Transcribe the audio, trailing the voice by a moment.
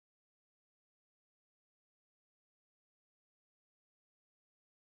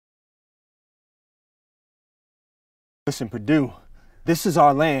Listen, Purdue, this is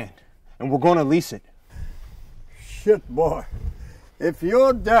our land, and we're going to lease it. Shit, boy. If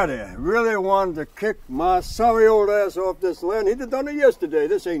your daddy really wanted to kick my sorry old ass off this land, he'd have done it yesterday.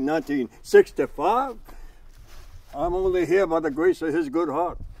 This ain't 1965. I'm only here by the grace of his good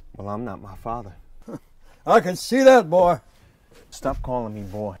heart. Well, I'm not my father. I can see that, boy. Stop calling me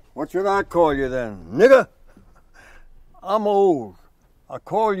boy. What should I call you then, nigger? I'm old. I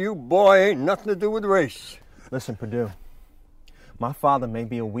call you boy ain't nothing to do with race. Listen, Purdue, my father may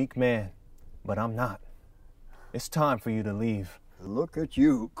be a weak man, but I'm not. It's time for you to leave. Look at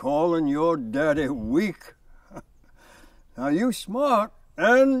you calling your daddy weak. Now, you smart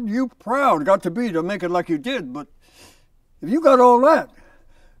and you proud got to be to make it like you did, but if you got all that,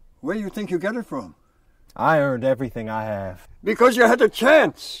 where do you think you get it from? I earned everything I have. Because you had the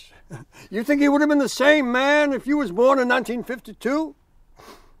chance. You think he would have been the same man if you was born in 1952?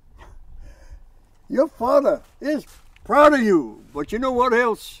 Your father is proud of you, but you know what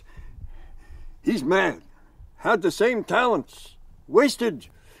else? He's mad. Had the same talents. Wasted.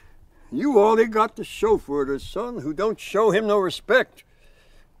 You all he got to show for it, his son, who don't show him no respect.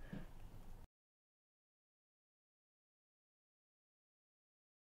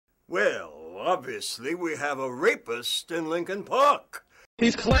 Well, obviously we have a rapist in Lincoln Park.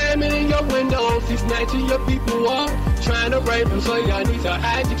 He's climbing in your windows, he's snatching your people up, trying to rape them, so y'all need to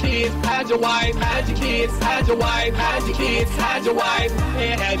hide your kids, hide your wife, hide your kids, hide your wife, hide your kids, hide your wife,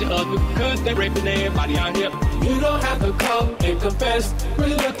 and hide your husband, cause they're raping everybody out here. You don't have to come and confess, we're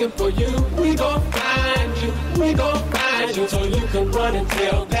looking for you, we gon' find you, we gon' find you, so you can run and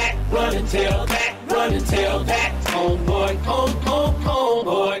tell that, run and tell that, run and tell that, homeboy,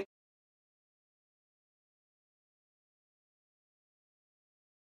 homeboy.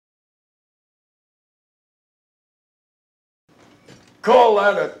 Call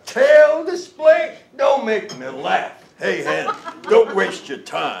that a tail display? Don't make me laugh. Hey, Hen, don't waste your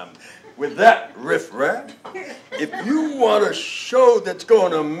time with that riffraff. If you want a show that's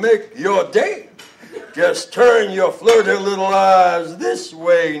going to make your day, just turn your flirty little eyes this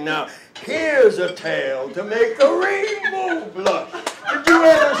way now. Here's a tail to make a rainbow blush. Did you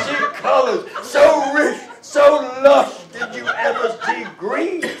ever see colors so rich, so lush? Did you ever see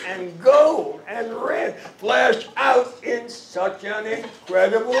green and gold and red flash out in such an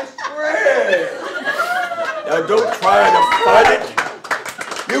incredible spread? Now don't try to fight it.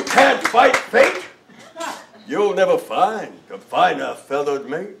 You can't fight fate. You'll never find a finer feathered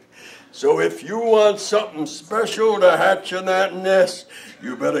mate. So if you want something special to hatch in that nest,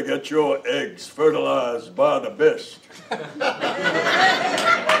 you better get your eggs fertilized by the best.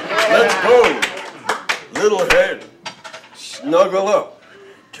 Let's go, little head. Snuggle up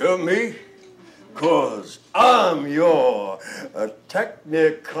to me, 'cause I'm your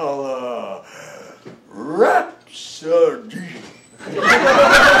Technicolor Rhapsody.